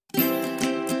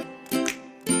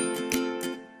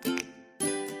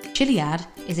Chiliad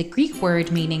is a Greek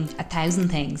word meaning 1,000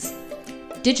 things.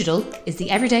 Digital is the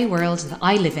everyday world that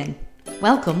I live in.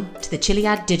 Welcome to the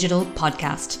ChiliadDigital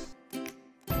Podcast.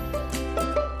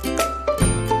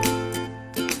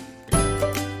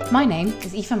 My name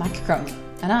is Aoife McCrum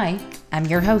and I am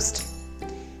your host.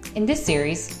 In this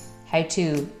series, how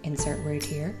to insert word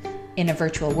here, in a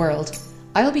virtual world,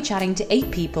 I'll be chatting to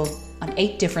 8 people on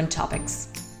 8 different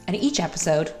topics, and each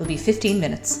episode will be 15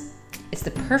 minutes. It's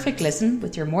the perfect listen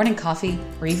with your morning coffee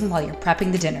or even while you're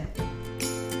prepping the dinner.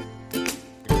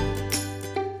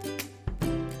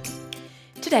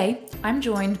 Today, I'm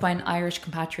joined by an Irish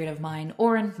compatriot of mine,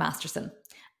 Oran Masterson,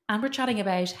 and we're chatting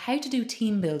about how to do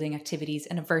team building activities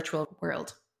in a virtual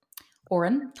world.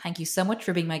 Oran, thank you so much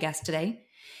for being my guest today.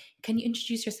 Can you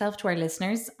introduce yourself to our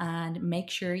listeners and make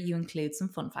sure you include some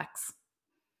fun facts?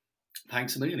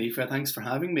 Thanks a million, Aoife. Thanks for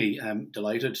having me. I'm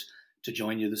delighted to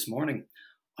join you this morning.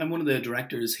 I'm one of the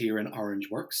directors here in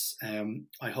Orangeworks.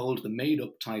 I hold the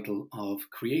made-up title of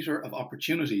Creator of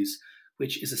Opportunities,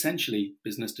 which is essentially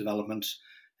business development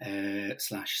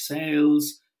slash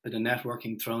sales, bit of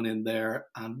networking thrown in there,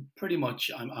 and pretty much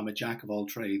I'm a jack of all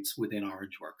trades within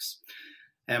Orangeworks.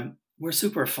 We're a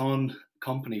super fun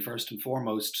company, first and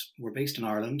foremost. We're based in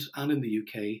Ireland and in the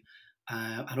UK,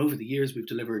 and over the years we've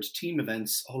delivered team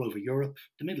events all over Europe,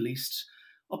 the Middle East,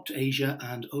 up to Asia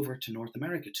and over to North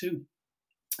America too.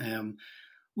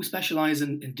 We specialise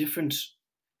in different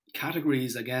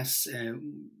categories, I guess,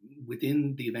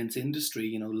 within the events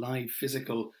industry, live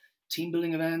physical team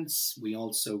building events. We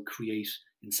also create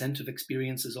incentive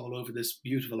experiences all over this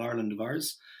beautiful Ireland of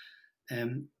ours.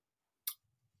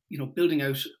 Building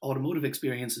out automotive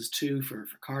experiences too for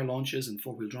car launches and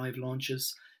four-wheel drive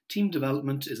launches. Team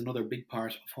development is another big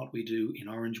part of what we do in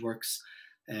Orangeworks.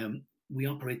 We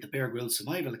operate the Bear Grylls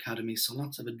Survival Academy, so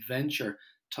lots of adventure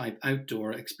type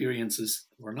outdoor experiences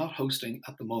we're not hosting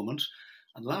at the moment.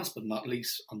 And last but not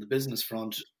least, on the business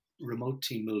front, remote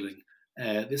team building.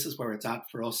 This is where it's at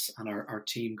for us and our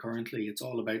team currently. It's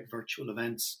all about virtual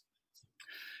events.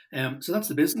 So that's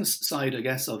the business side, I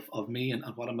guess, of me and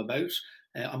what I'm about.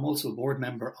 I'm also a board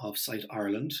member of Site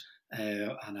Ireland,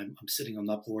 and I'm sitting on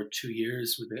that board 2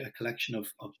 years with a collection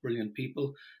of brilliant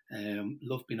people.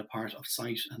 Love being a part of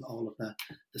Site and all of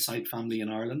the Site family in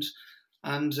Ireland.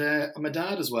 And I'm a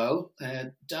dad as well,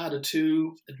 dad of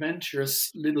 2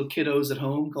 adventurous little kiddos at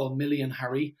home called Millie and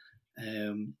Harry.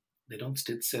 They don't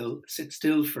sit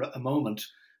still for a moment.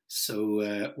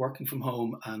 So working from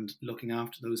home and looking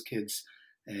after those kids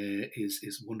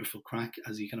is wonderful crack,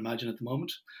 as you can imagine at the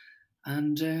moment.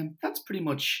 And that's pretty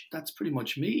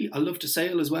much me. I love to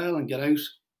sail as well and get out.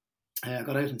 I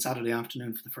got out on Saturday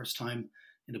afternoon for the first time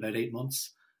in about 8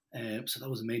 months. So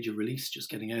that was a major release, just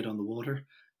getting out on the water.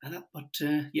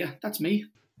 That's me.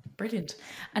 Brilliant.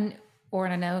 And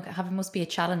Oran, I know it must be a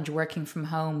challenge working from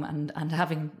home and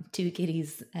having 2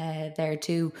 kiddies there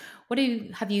too. What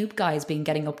have you guys been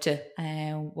getting up to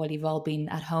while you've all been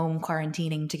at home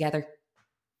quarantining together?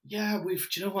 Yeah, do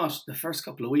you know what? The first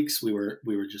couple of weeks we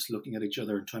were just looking at each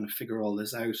other and trying to figure all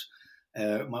this out.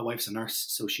 My wife's a nurse,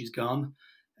 so she's gone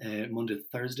Monday to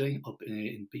Thursday up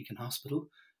in Beacon Hospital.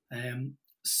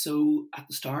 So at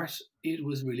the start, it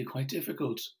was really quite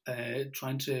difficult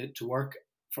trying to work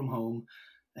from home,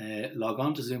 log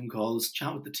on to Zoom calls,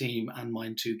 chat with the team and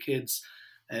mind 2 kids.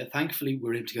 Thankfully,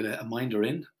 we're able to get a minder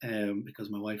in because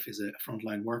my wife is a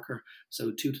frontline worker.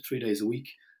 So 2 to 3 days a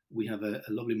week, we have a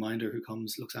lovely minder who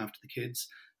comes, looks after the kids.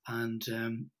 And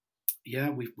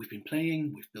we've been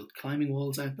playing. We've built climbing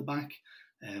walls out the back.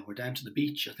 We're down to the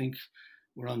beach. I think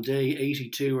we're on day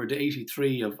 82 or day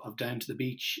 83 of down to the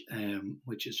beach,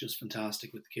 which is just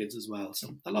fantastic with the kids as well.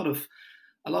 So a lot of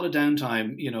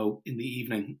downtime, in the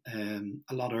evening,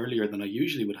 a lot earlier than I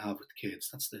usually would have with the kids.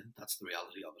 That's the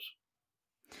reality of it.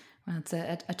 Well, it's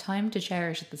a time to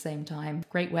cherish at the same time.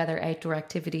 Great weather, outdoor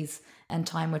activities and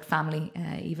time with family,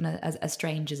 even as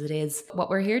strange as it is. What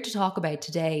we're here to talk about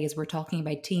today is we're talking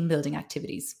about team building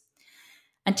activities.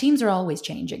 And teams are always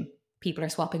changing. People are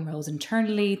swapping roles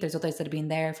internally. There's others that have been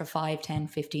there for 5, 10,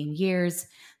 15 years.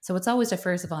 So it's always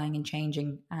diversifying and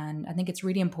changing. And I think it's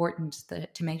really important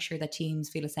to make sure that teams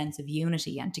feel a sense of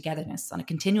unity and togetherness on a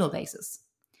continual basis.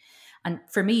 And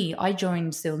for me, I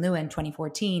joined Sul Nua in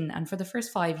 2014. And for the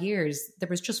first 5 years, there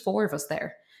was just 4 of us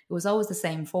there. It was always the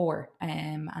same 4.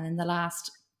 And in the last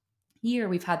year,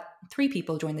 we've had 3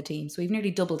 people join the team. So we've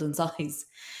nearly doubled in size.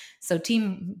 So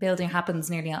team building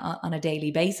happens nearly on a daily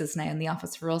basis now in the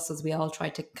office for us, as we all try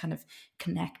to kind of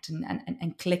connect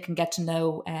and click and get to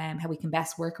know how we can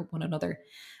best work with one another.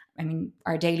 I mean,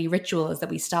 our daily ritual is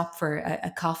that we stop for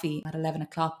a coffee at 11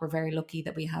 o'clock. We're very lucky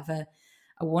that we have a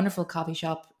a wonderful coffee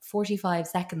shop 45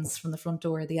 seconds from the front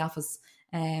door of the office.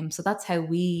 So that's how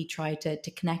we try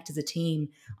to connect as a team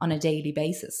on a daily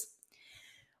basis.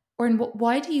 Or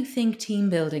why do you think team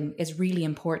building is really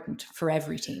important for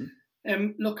every team?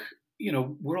 Look,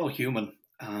 we're all human,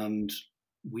 and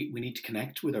we need to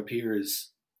connect with our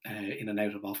peers in an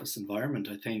out of office environment.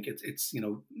 I think it's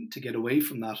to get away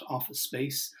from that office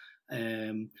space.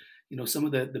 Some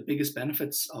of the biggest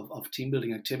benefits of team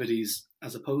building activities,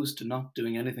 as opposed to not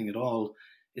doing anything at all,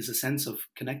 is a sense of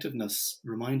connectiveness,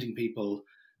 reminding people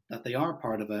that they are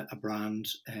part of a brand,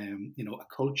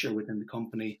 a culture within the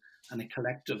company and a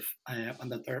collective,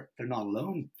 and that they're not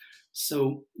alone.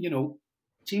 So,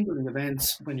 team building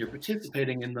events, when you're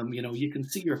participating in them, you can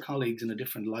see your colleagues in a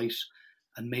different light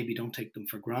and maybe don't take them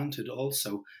for granted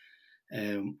also,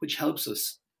 which helps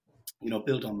us,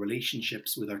 build on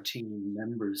relationships with our team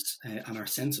members and our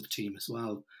sense of team as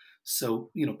well. So,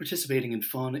 participating in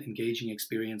fun, engaging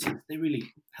experiences, they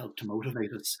really help to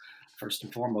motivate us first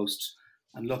and foremost.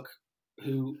 And look,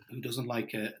 who doesn't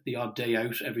like the odd day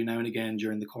out every now and again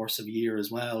during the course of a year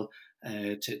as well,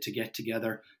 to get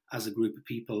together as a group of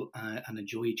people and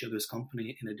enjoy each other's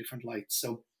company in a different light.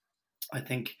 So I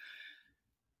think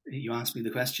you asked me the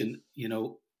question,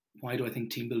 why do I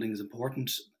think team building is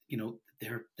important?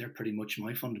 They're pretty much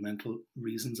my fundamental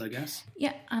reasons, I guess.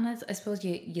 Yeah, and I suppose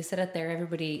you said it there.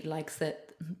 Everybody likes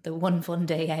the one fun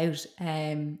day out,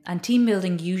 and team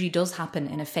building usually does happen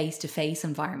in a face-to-face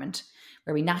environment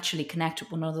where we naturally connect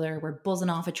with one another. We're buzzing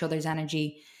off each other's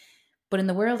energy. But in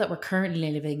the world that we're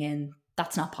currently living in,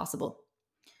 that's not possible.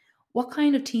 What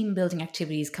kind of team building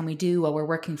activities can we do while we're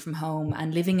working from home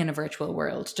and living in a virtual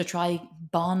world to try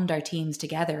bond our teams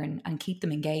together and keep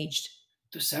them engaged?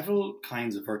 There's several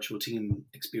kinds of virtual team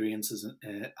experiences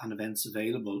and events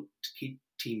available to keep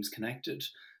teams connected.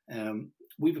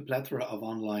 We have a plethora of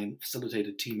online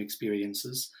facilitated team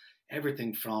experiences,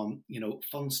 everything from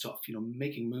fun stuff,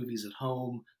 making movies at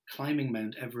home, climbing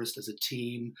Mount Everest as a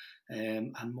team,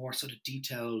 and more sort of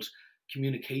detailed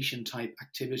communication type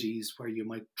activities where you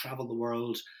might travel the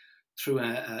world through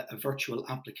a virtual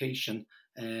application,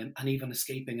 and even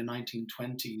escaping a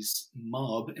 1920s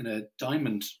mob in a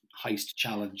diamond heist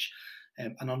challenge.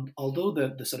 Although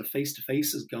the sort of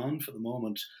face-to-face is gone for the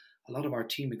moment, a lot of our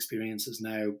team experiences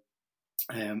now,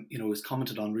 was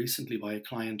commented on recently by a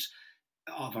client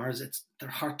of ours. They're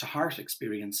heart-to-heart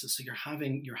experiences. So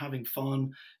you're having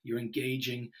fun, you're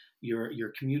engaging,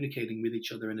 you're communicating with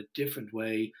each other in a different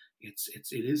way. It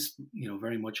is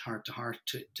very much heart-to-heart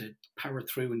to power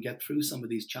through and get through some of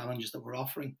these challenges that we're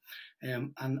offering.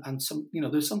 And some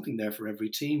there's something there for every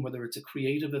team, whether it's a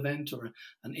creative event or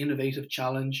an innovative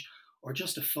challenge or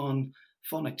just a fun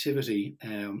activity.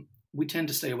 We tend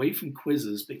to stay away from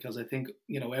quizzes because I think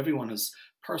everyone has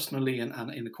personally and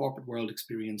in the corporate world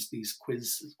experienced these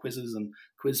quizzes, and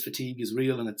quiz fatigue is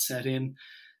real and it's set in.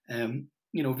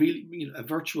 Really, a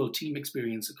virtual team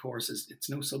experience, of course, it's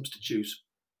no substitute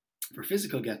for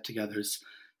physical get-togethers.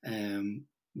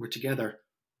 We're together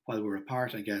while we're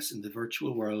apart, I guess, in the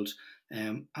virtual world,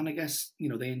 and I guess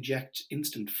they inject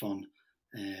instant fun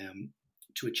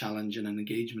to a challenge and an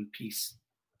engagement piece.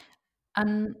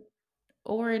 And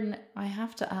Oran, I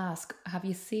have to ask, have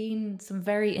you seen some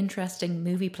very interesting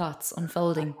movie plots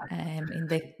unfolding in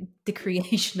the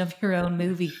creation of your own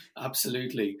movie?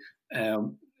 Absolutely.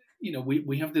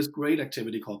 We have this great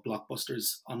activity called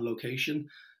Blockbusters on Location.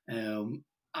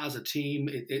 As a team,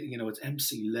 it's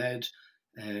MC led.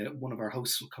 One of our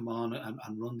hosts will come on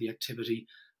and run the activity,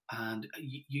 and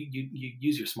you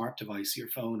use your smart device, your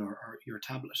phone or your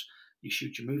tablet. You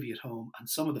shoot your movie at home, and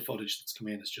some of the footage that's come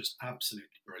in is just absolutely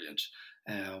brilliant.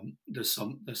 There's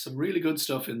some really good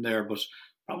stuff in there, but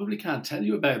probably can't tell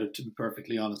you about it, to be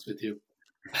perfectly honest with you.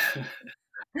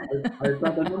 I've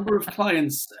got a number of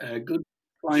clients, good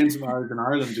clients of ours in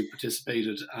Ireland who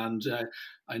participated, and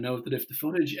I know that if the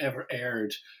footage ever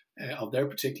aired of their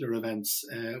particular events,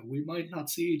 we might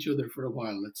not see each other for a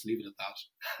while. Let's leave it at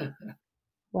that.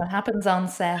 What happens on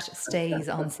set stays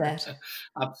on set.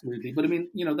 Absolutely. But I mean,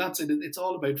 that's it. It's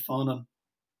all about fun and,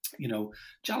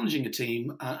 challenging a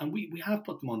team. And we have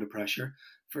put them under pressure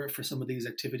for some of these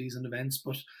activities and events,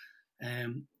 but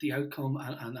the outcome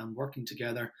and working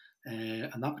together,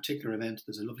 and that particular event,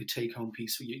 there's a lovely take-home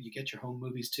piece where you get your home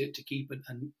movies to keep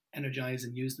and energize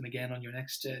and use them again on your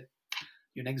next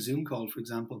Zoom call, for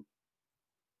example.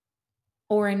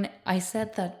 Oran, I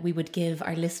said that we would give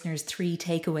our listeners 3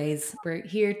 takeaways. We're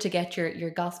here to get your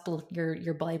gospel,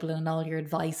 your Bible and all your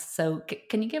advice. So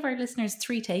can you give our listeners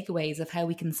 3 takeaways of how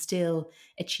we can still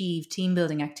achieve team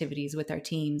building activities with our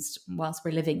teams whilst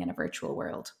we're living in a virtual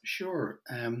world? Sure.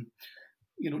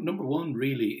 Number one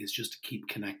really is just to keep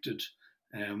connected.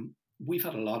 We've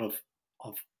had a lot of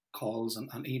calls and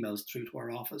emails through to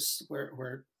our office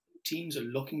where teams are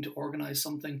looking to organise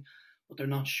something, but they're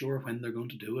not sure when they're going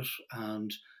to do it.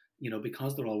 And,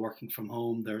 because they're all working from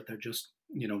home, they're just,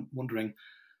 wondering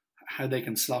how they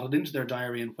can slot it into their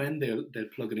diary and when they'll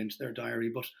plug it into their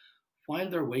diary. But while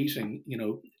they're waiting,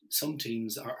 some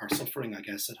teams are suffering, I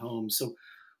guess, at home. So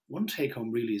one take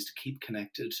home really is to keep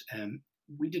connected.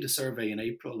 We did a survey in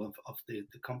April of the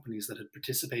companies that had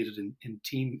participated in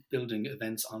team building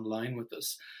events online with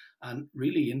us. And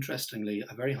really interestingly,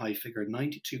 a very high figure,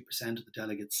 92% of the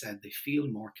delegates said they feel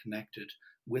more connected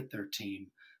with their team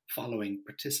following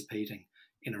participating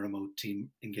in a remote team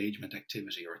engagement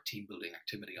activity or a team building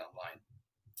activity online.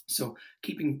 So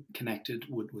keeping connected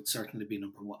would certainly be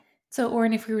number one. So,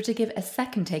 Oran, if we were to give a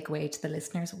second takeaway to the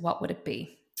listeners, what would it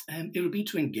be? It would be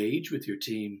to engage with your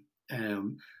team.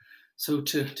 So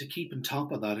to keep on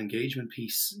top of that engagement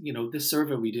piece, this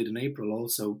survey we did in April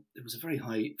also, it was a very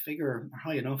high figure,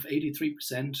 high enough,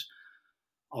 83%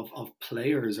 of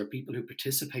players or people who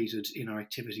participated in our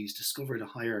activities discovered a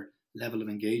higher level of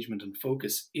engagement and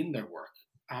focus in their work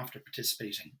after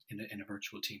participating in a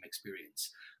virtual team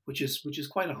experience, which is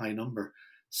quite a high number.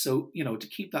 So, to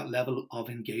keep that level of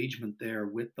engagement there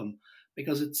with them,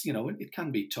 because it's, it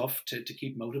can be tough to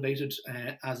keep motivated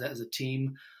as a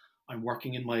team. I'm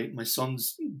working in my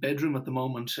son's bedroom at the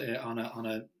moment on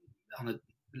a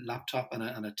laptop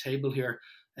and a table here.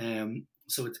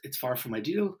 So it's far from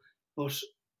ideal, but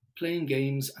playing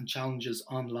games and challenges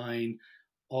online,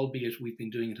 albeit we've been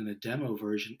doing it in a demo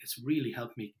version, it's really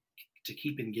helped me to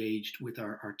keep engaged with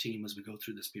our team as we go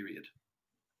through this period.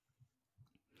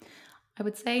 I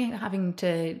would say having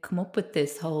to come up with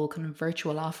this whole kind of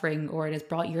virtual offering, or it has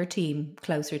brought your team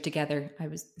closer together. I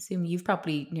was assuming you've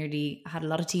probably nearly had a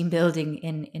lot of team building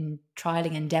in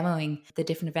trialing and demoing the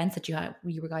different events that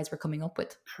you guys were coming up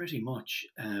with. Pretty much.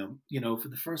 For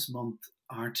the first month,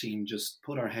 our team just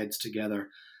put our heads together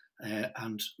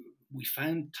and we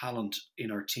found talent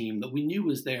in our team that we knew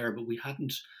was there, but we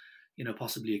hadn't,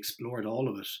 possibly explored all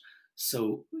of it.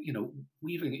 So,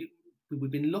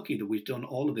 we've been lucky that we've done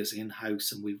all of this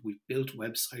in-house, and we've built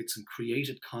websites and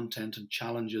created content and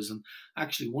challenges. And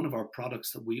actually, one of our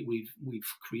products that we've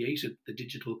created, the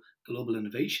digital global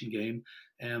innovation game,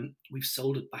 we've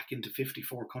sold it back into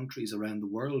 54 countries around the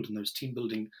world, and there's team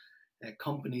building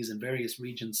companies in various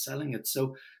regions selling it.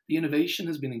 So the innovation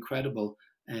has been incredible,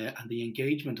 and the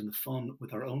engagement and the fun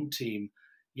with our own team.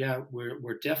 Yeah,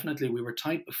 we're definitely, we were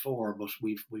tight before, but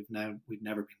we've never been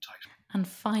tighter. And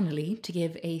finally, to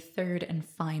give a third and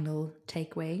final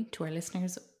takeaway to our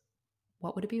listeners,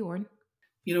 what would it be, Oran?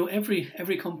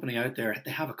 Every company out there,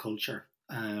 they have a culture,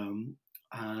 and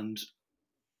the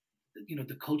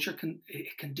culture can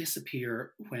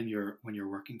disappear when you're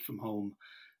working from home.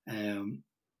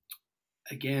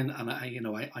 Again, and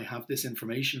I have this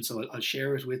information, so I'll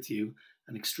share it with you.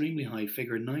 An extremely high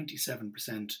figure,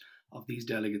 97% of these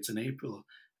delegates in April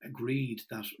agreed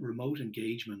that remote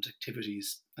engagement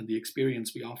activities and the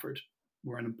experience we offered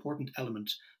were an important element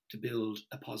to build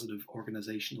a positive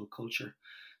organizational culture.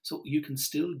 So you can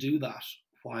still do that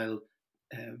while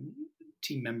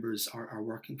team members are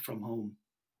working from home.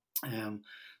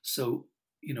 So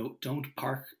don't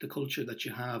park the culture that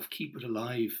you have, keep it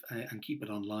alive and keep it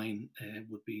online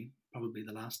would be probably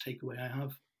the last takeaway I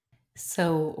have.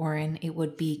 So, Oran, it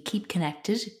would be keep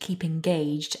connected, keep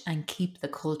engaged, and keep the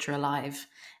culture alive.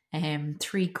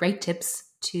 3 great tips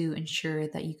to ensure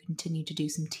that you continue to do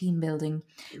some team building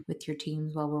with your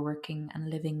teams while we're working and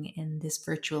living in this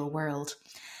virtual world.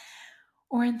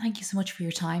 Oran, thank you so much for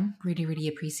your time. Really, really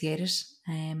appreciate it.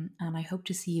 And I hope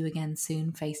to see you again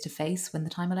soon, face to face, when the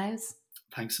time allows.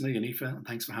 Thanks a million, Aoife, and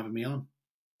thanks for having me on.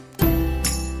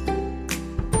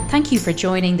 Thank you for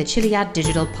joining the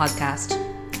ChiliadDigital Podcast.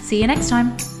 See you next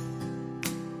time.